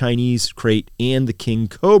from the Chinese crate and the king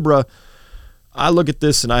cobra. I look at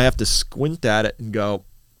this and I have to squint at it and go,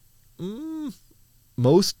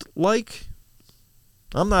 most like?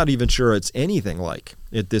 I'm not even sure it's anything like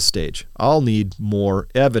at this stage. I'll need more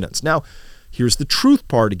evidence. Now, here's the truth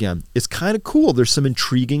part again. It's kind of cool. There's some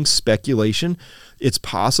intriguing speculation. It's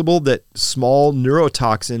possible that small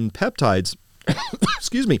neurotoxin peptides,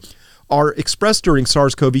 excuse me, are expressed during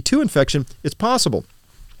SARS-CoV-2 infection. It's possible.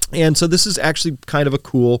 And so this is actually kind of a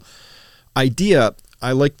cool idea.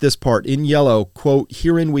 I like this part in yellow, quote,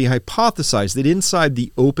 herein we hypothesize that inside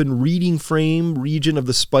the open reading frame region of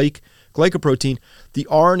the spike glycoprotein, the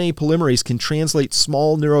RNA polymerase can translate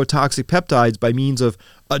small neurotoxic peptides by means of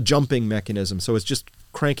a jumping mechanism. So it's just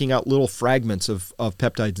cranking out little fragments of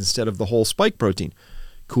peptides instead of the whole spike protein.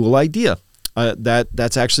 Cool idea.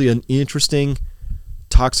 That's actually an interesting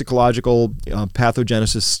toxicological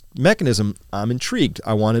pathogenesis mechanism. I'm intrigued.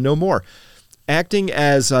 I want to know more. Acting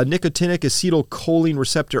as nicotinic acetylcholine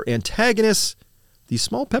receptor antagonists, these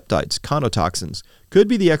small peptides, conotoxins, could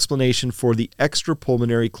be the explanation for the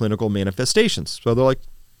extrapulmonary clinical manifestations. So they're like,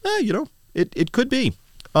 it could be.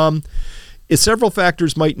 Several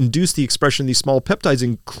factors might induce the expression of these small peptides,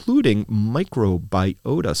 including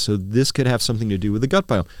microbiota. So this could have something to do with the gut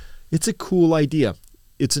biome. It's a cool idea.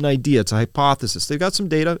 It's an idea. It's a hypothesis. They've got some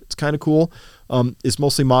data. It's kind of cool. It's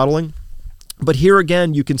mostly modeling. But here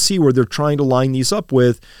again, you can see where they're trying to line these up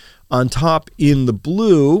with, on top in the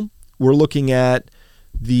blue, we're looking at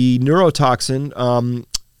the neurotoxin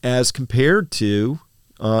as compared to,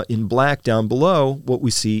 in black down below, what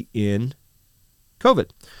we see in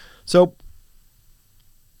COVID. So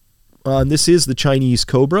this is the Chinese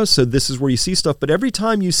cobra, so this is where you see stuff. But every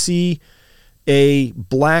time you see a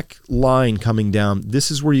black line coming down,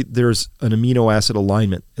 this is where there's an amino acid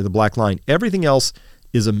alignment, the black line. Everything else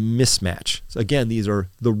is a mismatch. So again, these are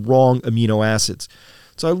the wrong amino acids.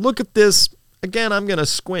 So I look at this, again, I'm going to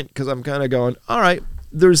squint because I'm kind of going, all right,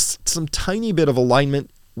 there's some tiny bit of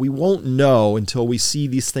alignment. We won't know until we see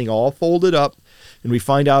this thing all folded up and we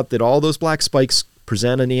find out that all those black spikes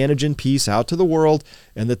present an antigen piece out to the world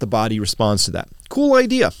and that the body responds to that. Cool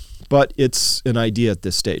idea, but it's an idea at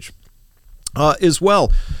this stage. As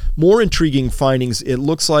well, more intriguing findings. It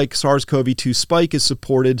looks like SARS-CoV-2 spike is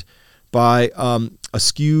supported by a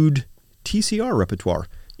skewed TCR repertoire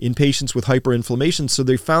in patients with hyperinflammation. So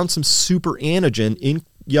they found some super antigen. In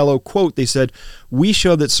yellow quote, they said, we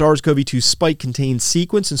show that SARS-CoV-2 spike contains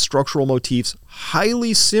sequence and structural motifs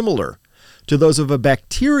highly similar to those of a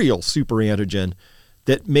bacterial super antigen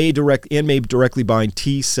that may directly bind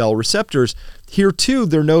T cell receptors. Here too,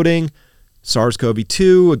 they're noting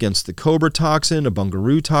SARS-CoV-2 against the cobra toxin, a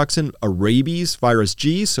bungaroo toxin, a rabies virus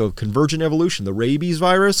G, so convergent evolution. The rabies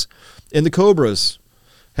virus and the cobras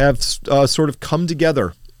have sort of come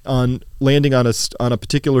together on landing on a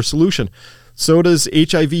particular solution. So does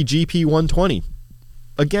HIV GP120.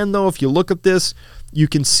 Again, though, if you look at this, you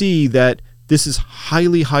can see that this is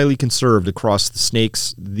highly, highly conserved across the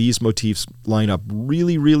snakes. These motifs line up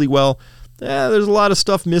really, really well. There's a lot of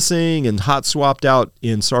stuff missing and hot swapped out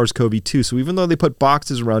in SARS-CoV-2. So even though they put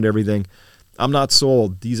boxes around everything, I'm not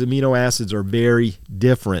sold. These amino acids are very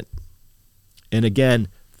different. And again,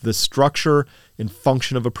 the structure and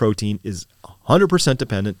function of a protein is 100%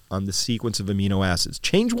 dependent on the sequence of amino acids.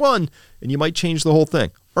 Change one, and you might change the whole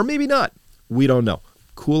thing. Or maybe not. We don't know.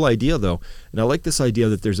 Cool idea, though. And I like this idea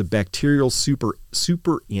that there's a bacterial super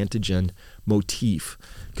antigen motif,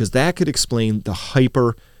 because that could explain the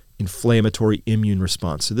hyper-inflammatory immune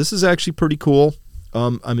response. So this is actually pretty cool.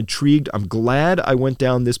 I'm intrigued. I'm glad I went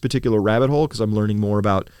down this particular rabbit hole because I'm learning more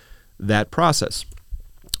about that process.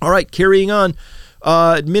 All right, carrying on.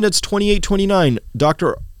 Minutes 28-29,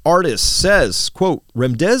 Dr. Artis says, quote,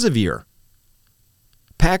 Remdesivir,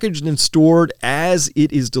 packaged and stored as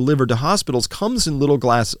it is delivered to hospitals, comes in a little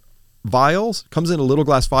glass vial.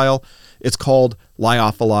 It's called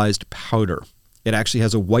lyophilized powder. It actually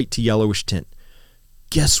has a white to yellowish tint.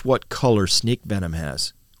 Guess what color snake venom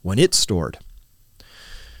has when it's stored?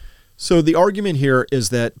 So the argument here is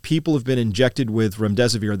that people have been injected with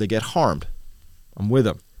remdesivir, they get harmed. I'm with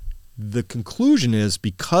them. The conclusion is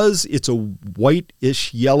because it's a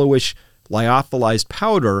whitish, yellowish, lyophilized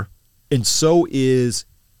powder, and so is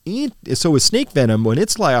snake venom when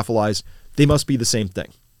it's lyophilized, they must be the same thing.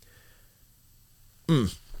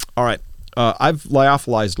 All right. I've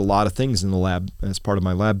lyophilized a lot of things in the lab as part of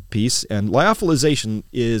my lab piece, and lyophilization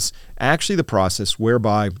is actually the process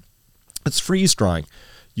whereby it's freeze drying.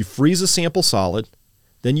 You freeze a sample solid,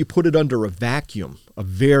 then you put it under a vacuum, a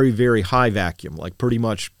very, very high vacuum, like pretty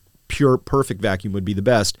much pure, perfect vacuum would be the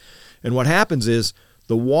best. And what happens is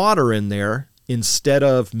the water in there, instead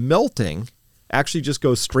of melting, actually just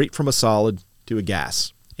goes straight from a solid to a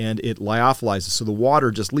gas, and it lyophilizes. So the water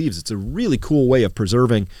just leaves. It's a really cool way of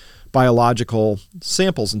preserving biological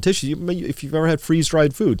samples and tissues. If you've ever had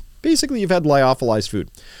freeze-dried food, basically you've had lyophilized food.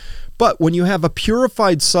 But when you have a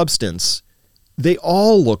purified substance, they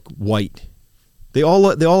all look white. They all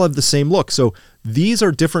have the same look. So these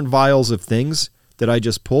are different vials of things that I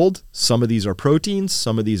just pulled. Some of these are proteins.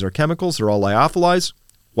 Some of these are chemicals. They're all lyophilized.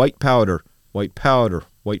 White powder, white powder,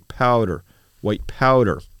 white powder, white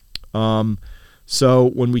powder. So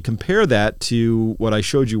when we compare that to what I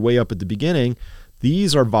showed you way up at the beginning,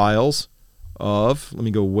 these are vials of, let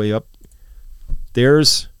me go way up.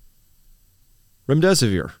 There's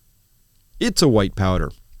remdesivir. It's a white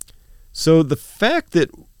powder. So the fact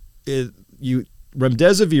that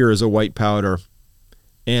remdesivir is a white powder,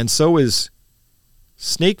 and so is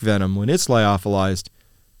snake venom when it's lyophilized,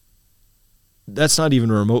 that's not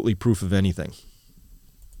even remotely proof of anything,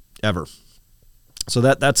 ever. So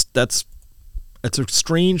that's a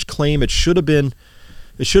strange claim. It should have been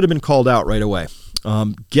called out right away.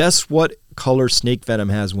 Guess what color snake venom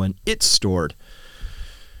has when it's stored?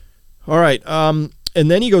 All right. And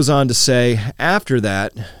then he goes on to say, after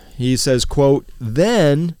that, he says, quote,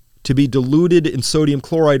 then to be diluted in sodium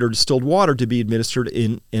chloride or distilled water to be administered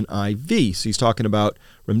in an IV. So he's talking about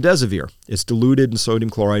remdesivir. It's diluted in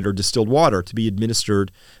sodium chloride or distilled water to be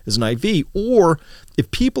administered as an IV. Or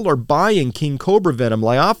if people are buying king cobra venom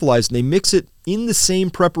lyophilized and they mix it in the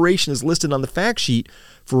same preparation as listed on the fact sheet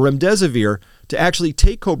for remdesivir, to actually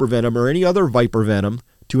take cobra venom or any other viper venom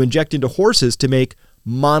to inject into horses to make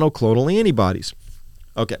monoclonal antibodies.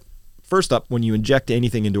 Okay, first up, when you inject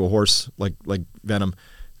anything into a horse like venom,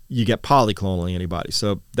 you get polyclonal antibodies.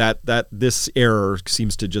 So that this error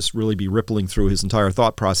seems to just really be rippling through his entire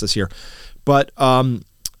thought process here. But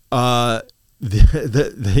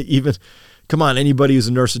even, come on, anybody who's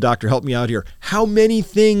a nurse or doctor, help me out here. How many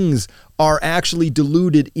things are actually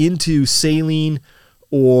diluted into saline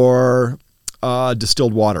or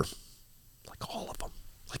distilled water? Like all of them,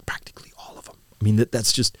 like practically all of them. I mean,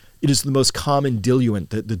 that's just, it is the most common diluent,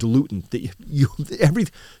 the dilutant. You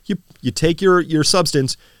take your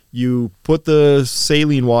substance, you put the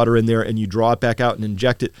saline water in there, and you draw it back out and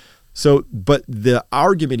inject it. So, but the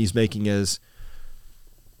argument he's making is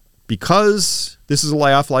because this is a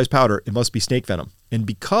lyophilized powder, it must be snake venom. And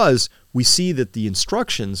because we see that the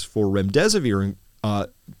instructions for remdesivir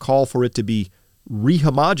call for it to be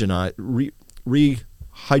reconstituted,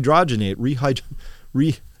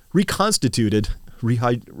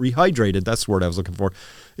 rehydrated, that's the word I was looking for,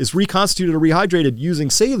 is reconstituted or rehydrated using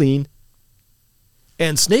saline,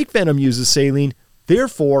 and snake venom uses saline,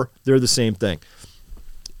 therefore they're the same thing.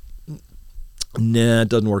 Nah, it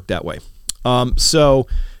doesn't work that way. So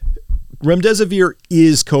remdesivir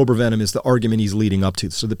is cobra venom is the argument he's leading up to.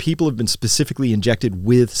 So the people have been specifically injected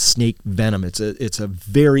with snake venom. It's a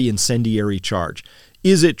very incendiary charge.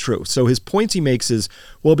 Is it true? So his points he makes is,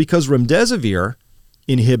 well, because remdesivir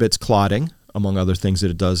inhibits clotting, among other things that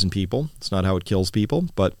it does in people. It's not how it kills people,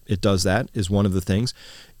 but it does that, is one of the things.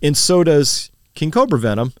 And so does king cobra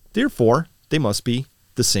venom. Therefore, they must be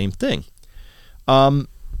the same thing.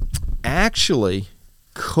 Actually,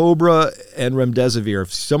 cobra and remdesivir,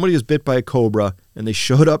 if somebody was bit by a cobra and they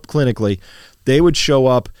showed up clinically, they would show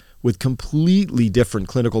up with completely different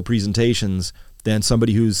clinical presentations than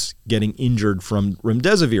somebody who's getting injured from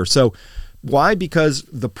remdesivir. So why? Because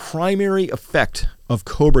the primary effect of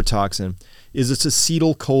cobra toxin is it's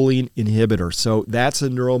acetylcholine inhibitor. So that's a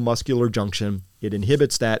neuromuscular junction. It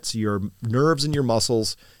inhibits that, so your nerves and your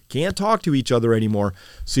muscles can't talk to each other anymore.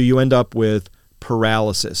 So you end up with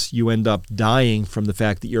paralysis. You end up dying from the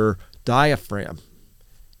fact that your diaphragm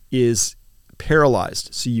is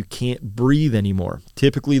paralyzed, so you can't breathe anymore.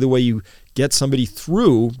 Typically, the way you get somebody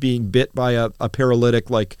through being bit by a paralytic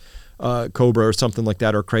like cobra or something like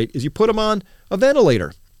that, or crate, is you put them on a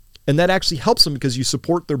ventilator. And that actually helps them because you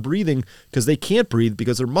support their breathing, because they can't breathe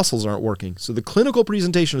because their muscles aren't working. So the clinical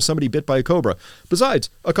presentation of somebody bit by a cobra,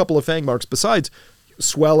 besides a couple of fang marks, besides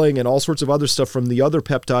swelling and all sorts of other stuff from the other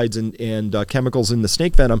peptides and chemicals in the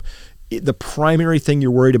snake venom, the primary thing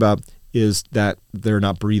you're worried about is that they're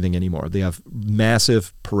not breathing anymore. They have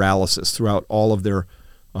massive paralysis throughout all of their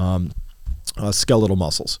skeletal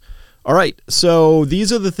muscles. All right, so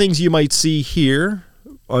these are the things you might see here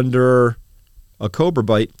under a cobra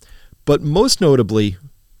bite. But most notably,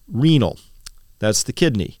 renal, that's the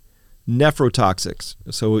kidney. Nephrotoxics,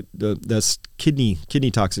 so that's kidney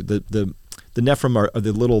toxic. The nephron are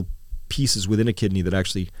the little pieces within a kidney that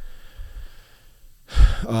actually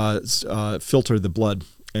filter the blood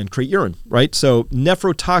and create urine, right? So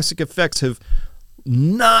nephrotoxic effects have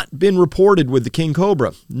not been reported with the king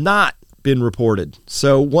cobra, not been reported.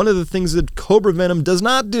 So one of the things that cobra venom does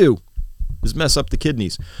not do is mess up the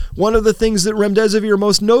kidneys. One of the things that remdesivir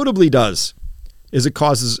most notably does is it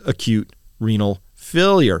causes acute renal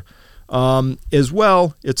failure. As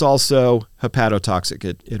well, it's also hepatotoxic.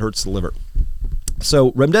 It hurts the liver.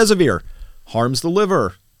 So remdesivir harms the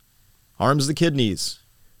liver, harms the kidneys,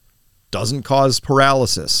 doesn't cause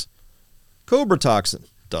paralysis. Cobra toxin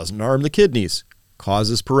doesn't harm the kidneys,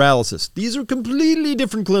 causes paralysis. These are completely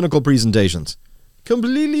different clinical presentations.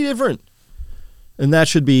 Completely different. And that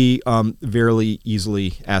should be very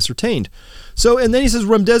easily ascertained. So, and then he says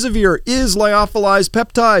remdesivir is lyophilized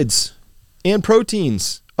peptides and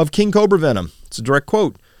proteins of king cobra venom. It's a direct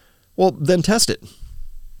quote. Well, then test it.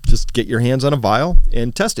 Just get your hands on a vial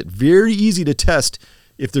and test it. Very easy to test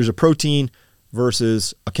if there's a protein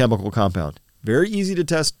versus a chemical compound. Very easy to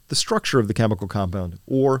test the structure of the chemical compound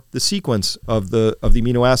or the sequence of the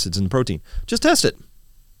amino acids in the protein. Just test it.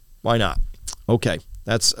 Why not? Okay.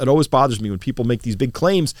 It always bothers me when people make these big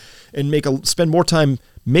claims and spend more time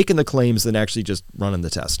making the claims than actually just running the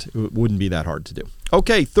test. It wouldn't be that hard to do.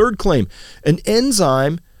 Okay, third claim. An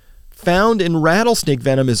enzyme found in rattlesnake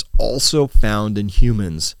venom is also found in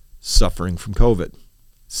humans suffering from COVID.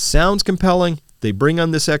 Sounds compelling. They bring on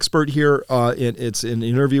this expert here. It's an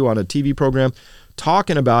interview on a TV program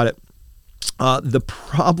talking about it. The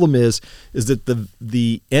problem is that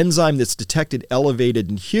the enzyme that's detected elevated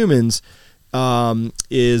in humans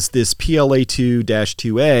is this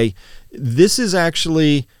PLA2-2A. This is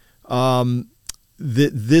actually,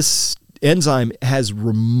 this enzyme has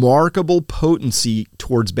remarkable potency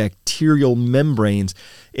towards bacterial membranes,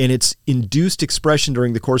 and its induced expression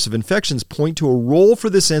during the course of infections point to a role for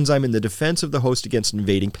this enzyme in the defense of the host against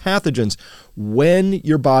invading pathogens. When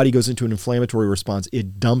your body goes into an inflammatory response,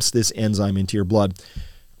 it dumps this enzyme into your blood.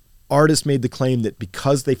 Artists made the claim that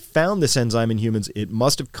because they found this enzyme in humans, it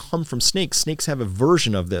must have come from snakes. Snakes have a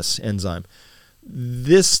version of this enzyme.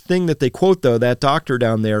 This thing that they quote, though, that doctor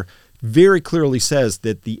down there, very clearly says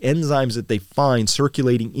that the enzymes that they find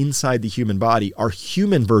circulating inside the human body are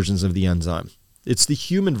human versions of the enzyme. It's the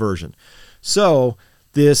human version. So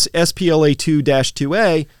this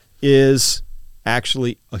SPLA2-2A is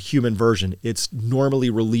actually a human version. It's normally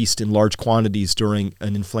released in large quantities during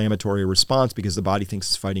an inflammatory response because the body thinks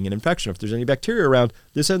it's fighting an infection. If there's any bacteria around,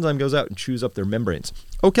 this enzyme goes out and chews up their membranes.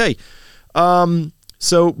 Okay,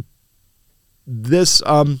 so this,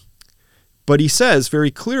 but he says very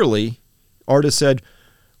clearly, artist said,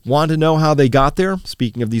 want to know how they got there?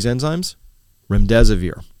 Speaking of these enzymes,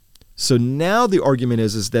 remdesivir. So now the argument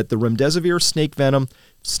is that the remdesivir snake venom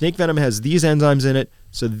has these enzymes in it,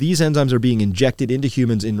 so these enzymes are being injected into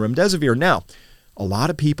humans in remdesivir. Now, a lot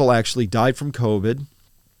of people actually died from COVID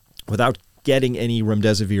without getting any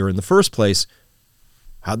remdesivir in the first place.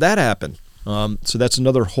 How'd that happen? So that's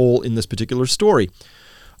another hole in this particular story.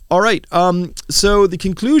 All right, so the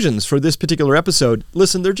conclusions for this particular episode,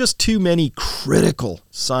 listen, there are just too many critical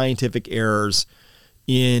scientific errors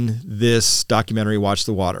in this documentary, Watch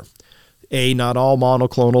the Water. Not all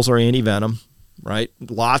monoclonals are anti-venom, right?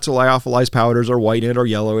 Lots of lyophilized powders are white and or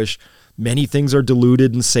yellowish. Many things are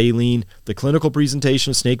diluted in saline. The clinical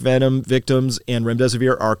presentation of snake venom victims and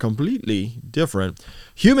remdesivir are completely different.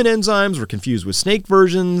 Human enzymes were confused with snake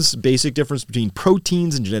versions. Basic difference between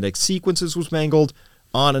proteins and genetic sequences was mangled.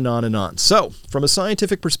 On and on and on. So, from a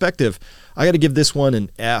scientific perspective, I got to give this one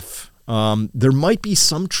an F. There might be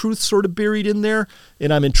some truth sort of buried in there,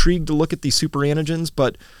 and I'm intrigued to look at these super antigens,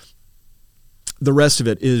 but the rest of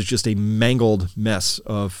it is just a mangled mess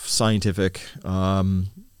of scientific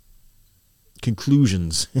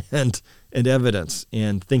conclusions and evidence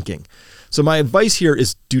and thinking. So my advice here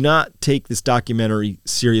is do not take this documentary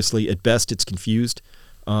seriously. At best, it's confused.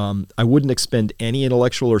 I wouldn't expend any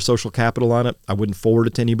intellectual or social capital on it. I wouldn't forward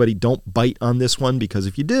it to anybody. Don't bite on this one, because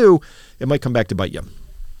if you do, it might come back to bite you.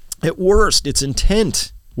 At worst, its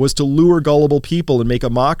intent was to lure gullible people and make a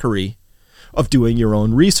mockery of doing your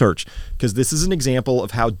own research, because this is an example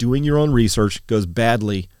of how doing your own research goes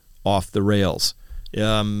badly off the rails.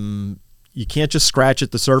 You can't just scratch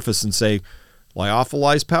at the surface and say,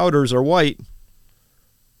 lyophilized powders are white,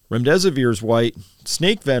 remdesivir is white,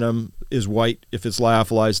 snake venom is white if it's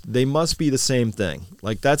lyophilized. They must be the same thing.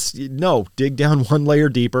 No, dig down one layer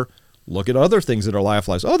deeper, look at other things that are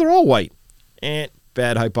lyophilized. Oh, they're all white.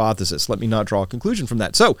 Bad hypothesis. Let me not draw a conclusion from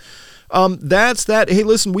that. So that's that. Hey,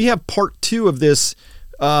 listen, we have part 2 of this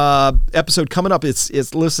episode coming up.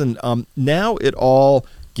 Listen, now it all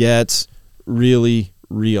gets really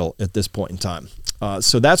real at this point in time.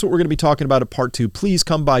 So that's what we're going to be talking about at part 2. Please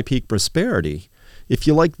come by Peak Prosperity. If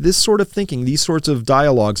you like this sort of thinking, these sorts of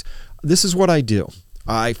dialogues, this is what I do.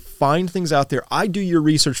 I find things out there. I do your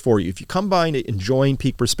research for you. If you come by and join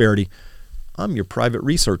Peak Prosperity, I'm your private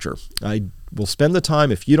researcher. I will spend the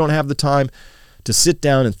time, if you don't have the time, to sit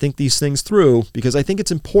down and think these things through, because I think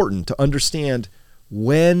it's important to understand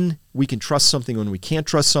when we can trust something, when we can't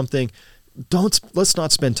trust something. Let's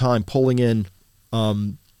not spend time pulling in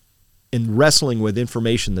and wrestling with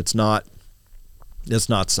information that's not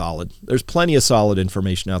solid. There's plenty of solid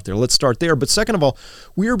information out there. Let's start there. But second of all,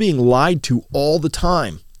 we are being lied to all the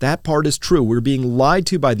time. That part is true. We're being lied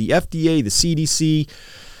to by the FDA, the CDC,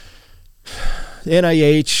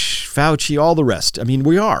 NIH, Fauci, all the rest. I mean,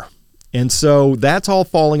 we are. And so that's all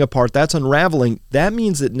falling apart. That's unraveling. That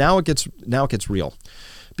means that now it gets real,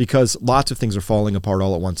 because lots of things are falling apart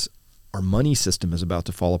all at once. Our money system is about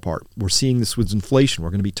to fall apart. We're seeing this with inflation. We're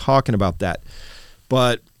going to be talking about that.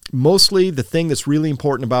 But mostly the thing that's really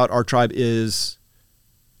important about our tribe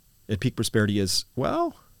at Peak Prosperity is,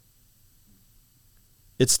 well,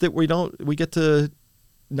 it's that we get to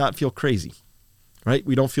not feel crazy, right?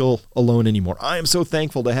 We don't feel alone anymore. I am so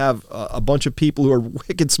thankful to have a bunch of people who are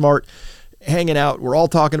wicked smart hanging out. We're all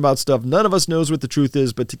talking about stuff. None of us knows what the truth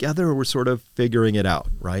is, but together we're sort of figuring it out,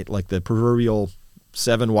 right? Like the proverbial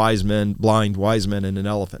 7 blind wise men and an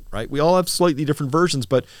elephant, right? We all have slightly different versions,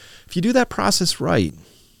 but if you do that process right,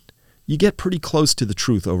 you get pretty close to the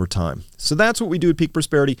truth over time. So that's what we do at Peak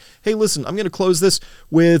Prosperity. Hey, listen, I'm going to close this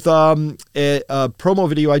with a promo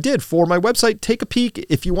video I did for my website. Take a peek.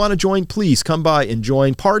 If you want to join, please come by and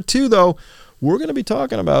join. Part 2, though, we're going to be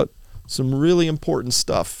talking about some really important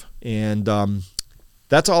stuff. And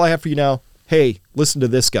that's all I have for you now. Hey, listen to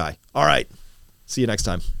this guy. All right. See you next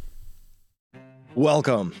time.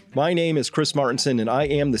 Welcome. My name is Chris Martinson, and I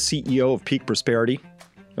am the CEO of Peak Prosperity.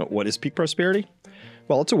 What is Peak Prosperity?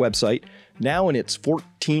 Well, it's a website now in its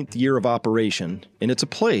 14th year of operation, and it's a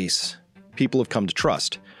place people have come to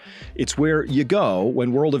trust. It's where you go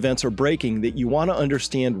when world events are breaking that you want to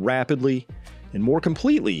understand rapidly and more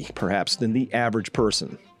completely, perhaps, than the average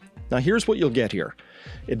person. Now, here's what you'll get here.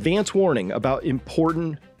 Advance warning about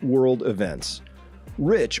important world events.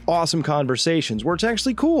 Rich, awesome conversations where it's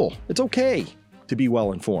actually cool. It's okay to be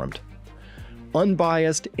well informed.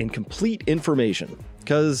 Unbiased and complete information,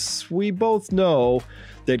 because we both know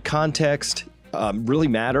that context really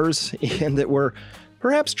matters, and that we're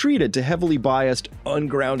perhaps treated to heavily biased,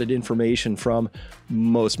 ungrounded information from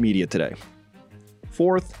most media today.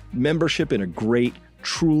 Fourth, membership in a great,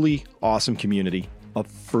 truly awesome community of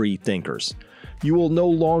free thinkers. You will no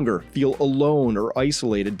longer feel alone or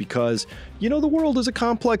isolated, because the world is a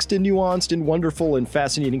complex and nuanced and wonderful and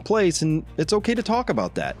fascinating place, and it's okay to talk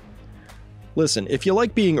about that. Listen, if you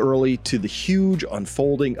like being early to the huge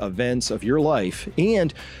unfolding events of your life,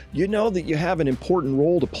 and you know that you have an important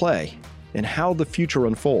role to play in how the future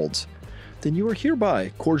unfolds, then you are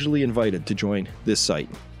hereby cordially invited to join this site.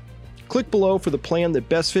 Click below for the plan that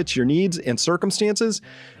best fits your needs and circumstances,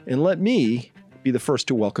 and let me be the first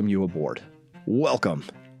to welcome you aboard. Welcome